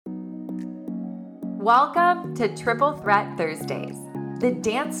Welcome to Triple Threat Thursdays, the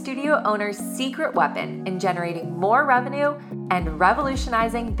dance studio owner's secret weapon in generating more revenue and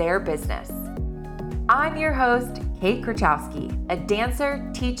revolutionizing their business. I'm your host, Kate Grochowski, a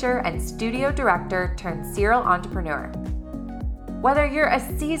dancer, teacher, and studio director turned serial entrepreneur. Whether you're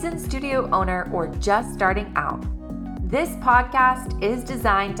a seasoned studio owner or just starting out, this podcast is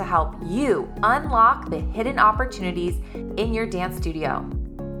designed to help you unlock the hidden opportunities in your dance studio.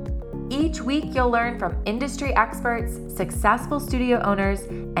 Each week, you'll learn from industry experts, successful studio owners,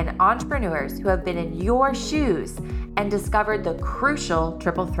 and entrepreneurs who have been in your shoes and discovered the crucial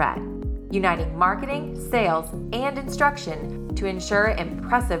triple threat, uniting marketing, sales, and instruction to ensure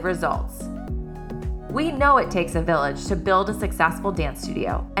impressive results. We know it takes a village to build a successful dance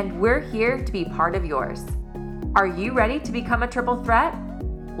studio, and we're here to be part of yours. Are you ready to become a triple threat?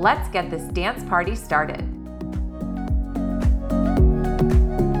 Let's get this dance party started.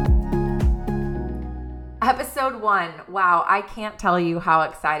 Episode 1. Wow, I can't tell you how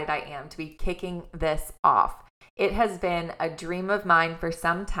excited I am to be kicking this off. It has been a dream of mine for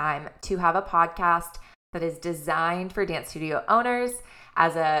some time to have a podcast that is designed for dance studio owners.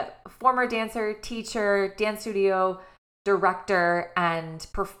 As a former dancer, teacher, dance studio director, and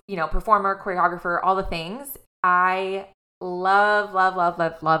performer, choreographer, all the things, I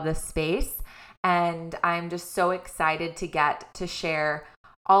love this space. And I'm just so excited to get to share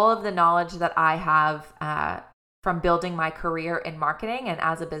all of the knowledge that I have from building my career in marketing and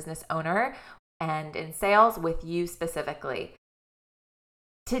as a business owner and in sales with you specifically.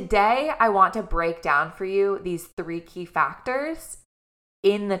 Today, I want to break down for you these 3 key factors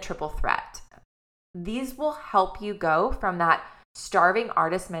in the triple threat. These will help you go from that starving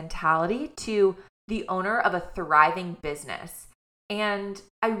artist mentality to the owner of a thriving business. And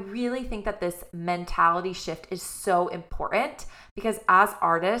I really think that this mentality shift is so important because as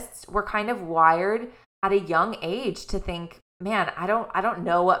artists, we're kind of wired at a young age to think, man, I don't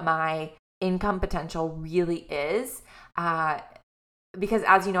know what my income potential really is. Because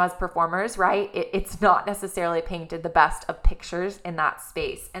as you know, as performers, right, it's not necessarily painted the best of pictures in that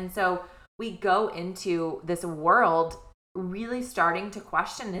space. And so we go into this world really starting to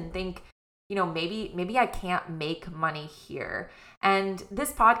question and think, maybe I can't make money here. And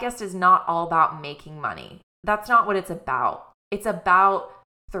this podcast is not all about making money. That's not what it's about. It's about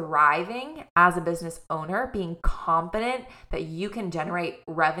thriving as a business owner, being confident that you can generate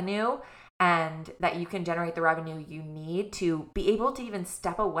revenue and that you can generate the revenue you need to be able to even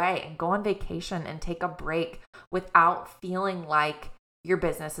step away and go on vacation and take a break without feeling like your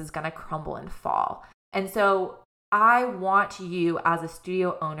business is going to crumble and fall. And so I want you as a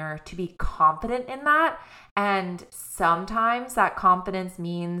studio owner to be confident in that. And sometimes that confidence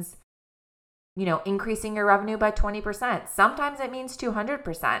means, increasing your revenue by 20%. Sometimes it means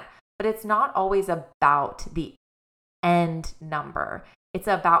 200%, but it's not always about the end number. It's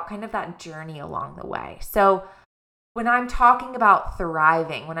about kind of that journey along the way. So when I'm talking about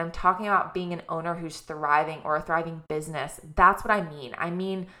thriving, when I'm talking about being an owner who's thriving or a thriving business, that's what I mean. I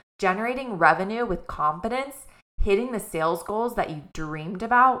mean, generating revenue with confidence, hitting the sales goals that you dreamed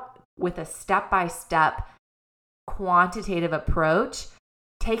about with a step-by-step quantitative approach,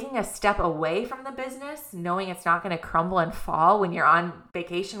 taking a step away from the business, knowing it's not going to crumble and fall when you're on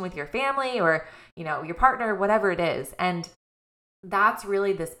vacation with your family or, your partner, whatever it is. And that's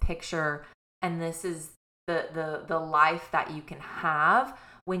really this picture, and this is the life that you can have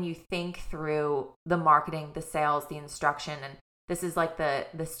when you think through the marketing, the sales, the instruction, and this is like the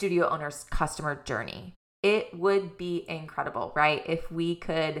studio owner's customer journey. It would be incredible, right? If we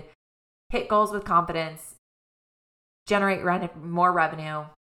could hit goals with confidence, generate more revenue,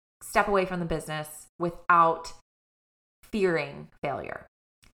 step away from the business without fearing failure.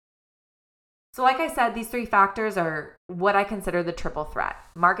 So like I said, these 3 factors are what I consider the triple threat: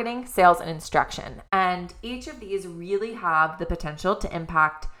 marketing, sales, and instruction. And each of these really have the potential to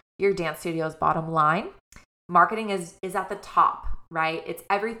impact your dance studio's bottom line. Marketing is at the top, right? It's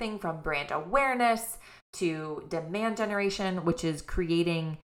everything from brand awareness to demand generation, which is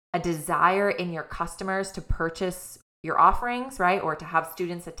creating a desire in your customers to purchase your offerings, right? Or to have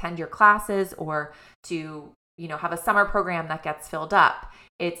students attend your classes or to, have a summer program that gets filled up.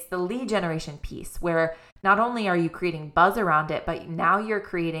 It's the lead generation piece where not only are you creating buzz around it, but now you're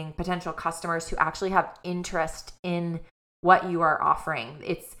creating potential customers who actually have interest in what you are offering.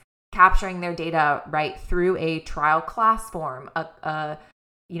 It's capturing their data, right, through a trial class form.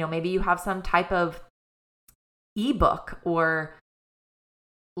 Maybe you have some type of ebook or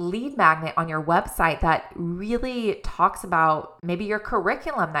lead magnet on your website that really talks about maybe your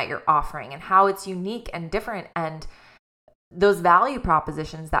curriculum that you're offering and how it's unique and different, and those value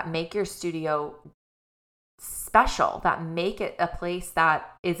propositions that make your studio special, that make it a place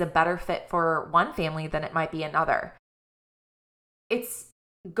that is a better fit for one family than it might be another. It's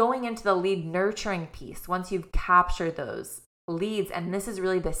going into the lead nurturing piece once you've captured those leads. And this is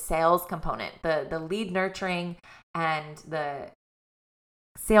really the sales component, the lead nurturing and the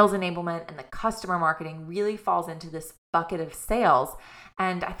sales enablement and the customer marketing really falls into this bucket of sales.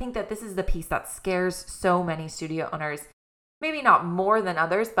 And I think that this is the piece that scares so many studio owners, maybe not more than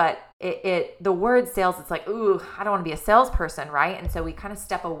others, but the word sales, it's like, ooh, I don't want to be a salesperson, right? And so we kind of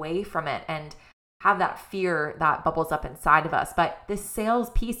step away from it and have that fear that bubbles up inside of us. But this sales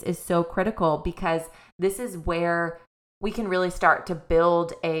piece is so critical because this is where we can really start to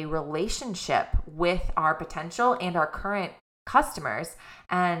build a relationship with our potential and our current customers.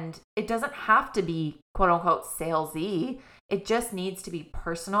 And it doesn't have to be quote unquote salesy. It just needs to be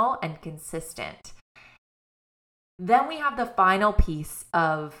personal and consistent. Then we have the final piece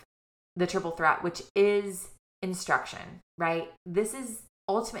of the triple threat, which is instruction, right? This is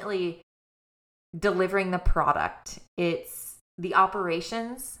ultimately delivering the product. It's the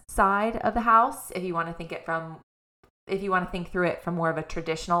operations side of the house, if you want to think through it from more of a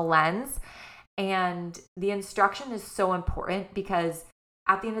traditional lens. And the instruction is so important because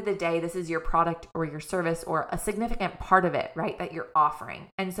at the end of the day, this is your product or your service or a significant part of it, right, that you're offering.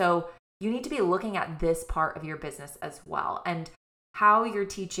 And so you need to be looking at this part of your business as well, and how you're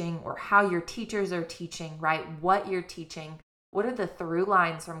teaching or how your teachers are teaching, right? What you're teaching, what are the through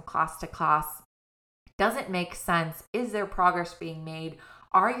lines from class to class? Does it make sense? Is there progress being made?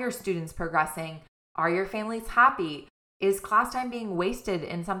 Are your students progressing? Are your families happy? Is class time being wasted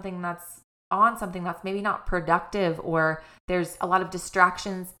in something that's maybe not productive, or there's a lot of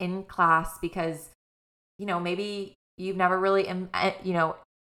distractions in class because, maybe you've never really,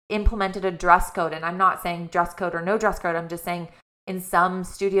 implemented a dress code. And I'm not saying dress code or no dress code. I'm just saying in some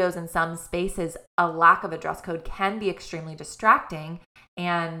studios and some spaces, a lack of a dress code can be extremely distracting.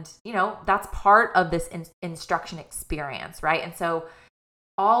 And, that's part of this instruction experience, right? And so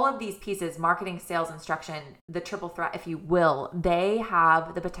all of these pieces, marketing, sales, instruction, the triple threat, if you will, they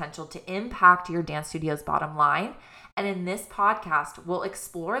have the potential to impact your dance studio's bottom line. And in this podcast, we'll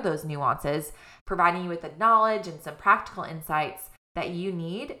explore those nuances, providing you with the knowledge and some practical insights that you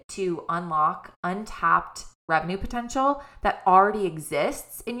need to unlock untapped revenue potential that already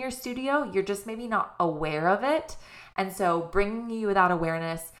exists in your studio. You're just maybe not aware of it. And so bringing you that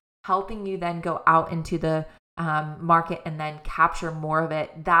awareness, helping you then go out into the market and then capture more of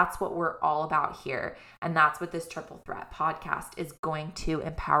it. That's what we're all about here. And that's what this triple threat podcast is going to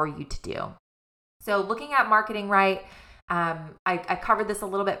empower you to do. So looking at marketing, right? I covered this a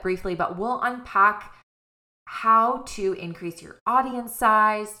little bit briefly, but we'll unpack how to increase your audience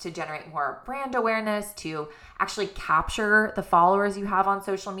size, to generate more brand awareness, to actually capture the followers you have on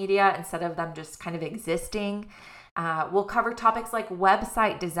social media instead of them just kind of existing. We'll cover topics like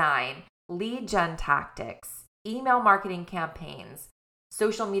website design, lead gen tactics, email marketing campaigns,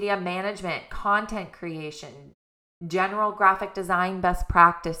 social media management, content creation, general graphic design best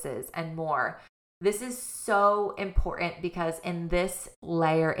practices, and more. This is so important because in this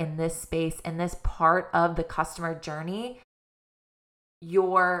layer, in this space, in this part of the customer journey,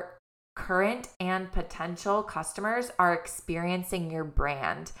 your current and potential customers are experiencing your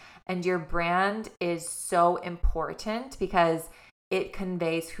brand. And your brand is so important because it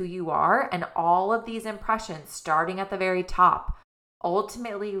conveys who you are. And all of these impressions, starting at the very top,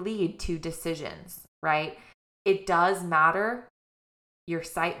 ultimately lead to decisions, right? It does matter. Your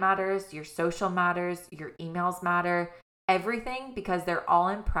site matters, your social matters, your emails matter, everything, because they're all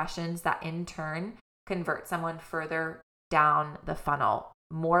impressions that in turn convert someone further down the funnel,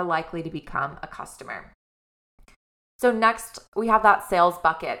 more likely to become a customer. So next we have that sales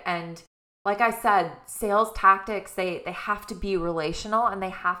bucket. And like I said, sales tactics, they have to be relational and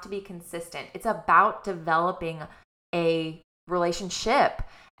they have to be consistent. It's about developing a relationship.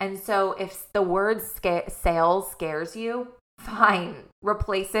 And so if the word sales scares you, fine,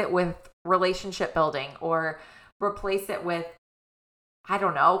 replace it with relationship building, or replace it with, I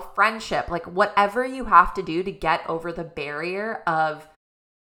don't know, friendship, like whatever you have to do to get over the barrier of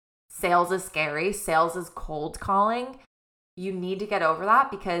sales is scary, sales is cold calling. You need to get over that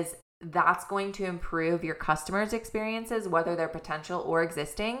because that's going to improve your customers' experiences, whether they're potential or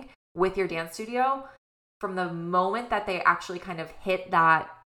existing, with your dance studio. From the moment that they actually kind of hit that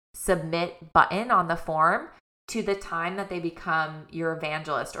submit button on the form to the time that they become your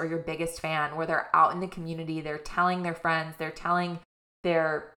evangelist or your biggest fan, where they're out in the community, they're telling their friends, they're telling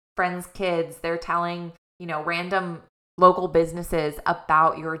their friends' kids, they're telling, random local businesses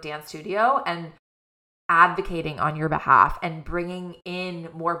about your dance studio. And advocating on your behalf and bringing in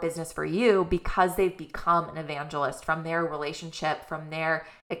more business for you because they've become an evangelist from their relationship, from their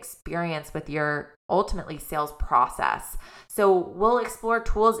experience with your ultimately sales process. So we'll explore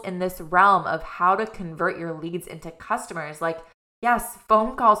tools in this realm of how to convert your leads into customers. Like, yes,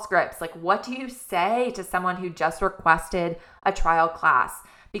 phone call scripts. Like, what do you say to someone who just requested a trial class?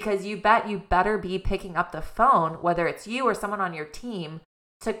 Because you better be picking up the phone, whether it's you or someone on your team,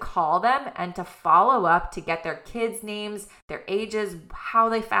 to call them and to follow up to get their kids' names, their ages, how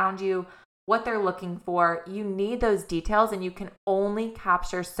they found you, what they're looking for. You need those details, and you can only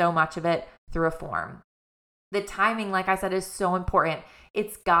capture so much of it through a form. The timing, like I said, is so important.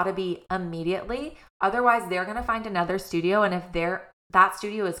 It's got to be immediately. Otherwise, they're going to find another studio, and if that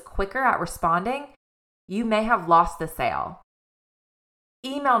studio is quicker at responding, you may have lost the sale.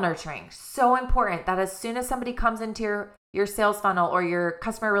 Email nurturing, so important that as soon as somebody comes into your sales funnel or your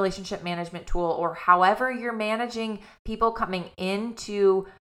customer relationship management tool, or however you're managing people coming into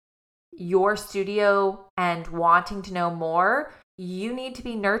your studio and wanting to know more, you need to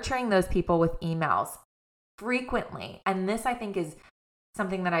be nurturing those people with emails frequently. And this, I think, is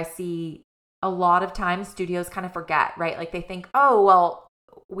something that I see a lot of times studios kind of forget, right? Like they think, oh, well,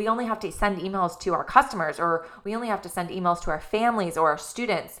 we only have to send emails to our customers, or we only have to send emails to our families or our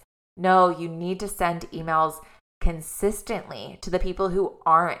students. No, you need to send emails consistently to the people who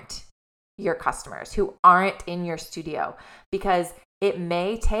aren't your customers, who aren't in your studio, because it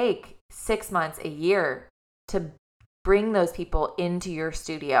may take 6 months, a year to bring those people into your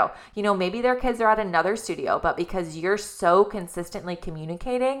studio. Maybe their kids are at another studio, but because you're so consistently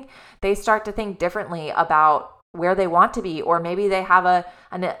communicating, they start to think differently about where they want to be, or maybe they have a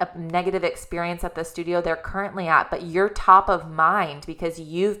negative experience at the studio they're currently at, but you're top of mind because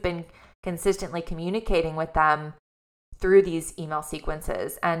you've been consistently communicating with them through these email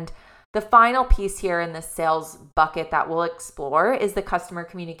sequences. And the final piece here in the sales bucket that we'll explore is the customer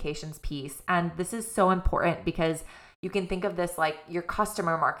communications piece. And this is so important because you can think of this like your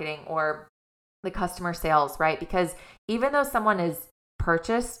customer marketing or the customer sales, right? Because even though someone is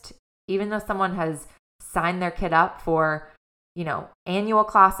purchased, even though someone has signed their kid up for, annual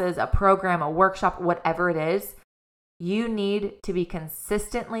classes, a program, a workshop, whatever it is, you need to be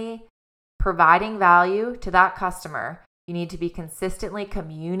consistently providing value to that customer. You need to be consistently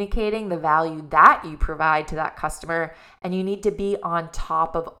communicating the value that you provide to that customer, and you need to be on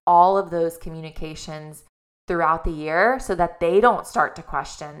top of all of those communications throughout the year so that they don't start to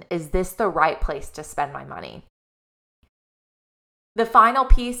question, is this the right place to spend my money? The final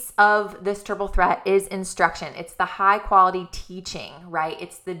piece of this triple threat is instruction. It's the high quality teaching, right?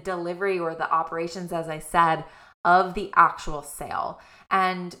 It's the delivery or the operations, as I said, of the actual sale.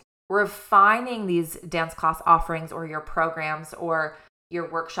 And refining these dance class offerings or your programs or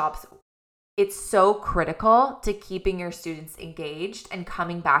your workshops, it's so critical to keeping your students engaged and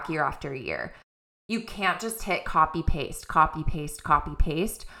coming back year after year. You can't just hit copy, paste, copy, paste, copy,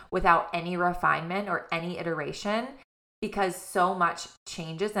 paste without any refinement or any iteration, because so much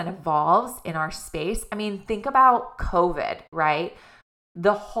changes and evolves in our space. I mean, think about COVID, right?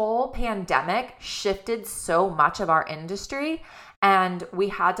 The whole pandemic shifted so much of our industry, and we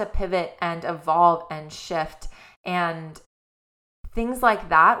had to pivot and evolve and shift. And things like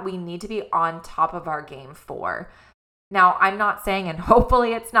that, we need to be on top of our game for. Now, I'm not saying, and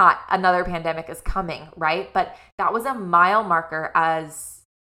hopefully it's not, another pandemic is coming, right? But that was a mile marker as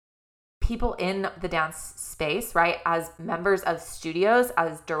people in the dance space, right? As members of studios,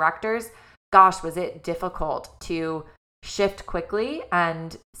 as directors. Gosh, was it difficult to shift quickly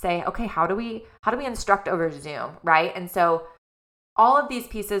and say, okay, how do we instruct over Zoom, right? And so all of these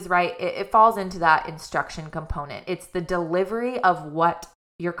pieces, right, it falls into that instruction component. It's the delivery of what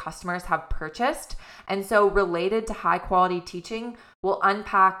your customers have purchased. And so related to high quality teaching, we'll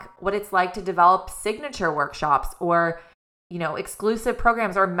unpack what it's like to develop signature workshops or exclusive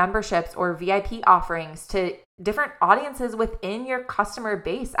programs or memberships or VIP offerings to different audiences within your customer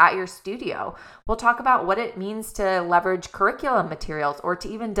base at your studio. We'll talk about what it means to leverage curriculum materials or to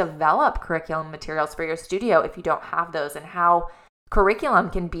even develop curriculum materials for your studio if you don't have those, and how curriculum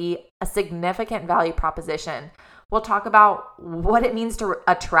can be a significant value proposition. We'll talk about what it means to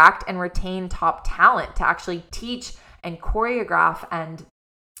attract and retain top talent, to actually teach and choreograph and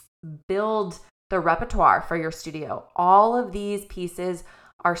build the repertoire for your studio. All of these pieces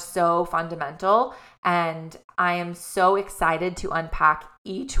are so fundamental, and I am so excited to unpack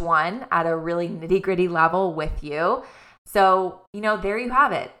each one at a really nitty-gritty level with you. So, there you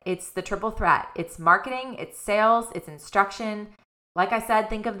have it. It's the triple threat. It's marketing, it's sales, it's instruction. Like I said,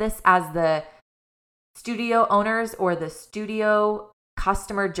 think of this as the studio owners or the studio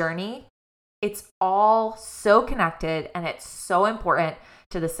customer journey. It's all so connected and it's so important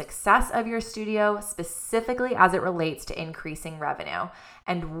to the success of your studio, specifically as it relates to increasing revenue.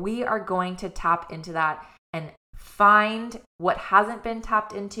 And we are going to tap into that and find what hasn't been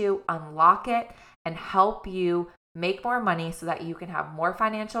tapped into, unlock it, and help you make more money so that you can have more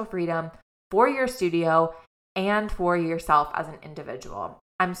financial freedom for your studio and for yourself as an individual.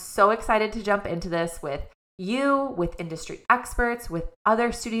 I'm so excited to jump into this with you, with industry experts, with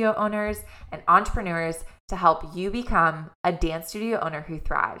other studio owners and entrepreneurs to help you become a dance studio owner who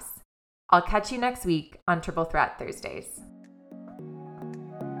thrives. I'll catch you next week on Triple Threat Thursdays.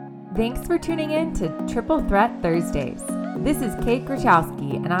 Thanks for tuning in to Triple Threat Thursdays. This is Kate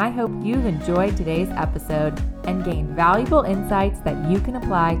Grochowski, and I hope you've enjoyed today's episode and gained valuable insights that you can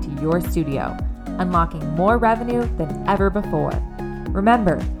apply to your studio, unlocking more revenue than ever before.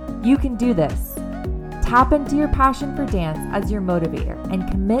 Remember, you can do this. Tap into your passion for dance as your motivator and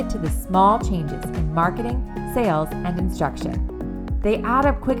commit to the small changes in marketing, sales, and instruction. They add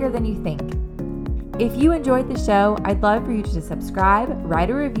up quicker than you think. If you enjoyed the show, I'd love for you to subscribe, write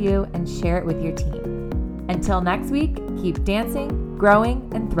a review, and share it with your team. Until next week, keep dancing, growing,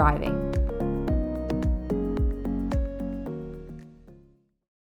 and thriving.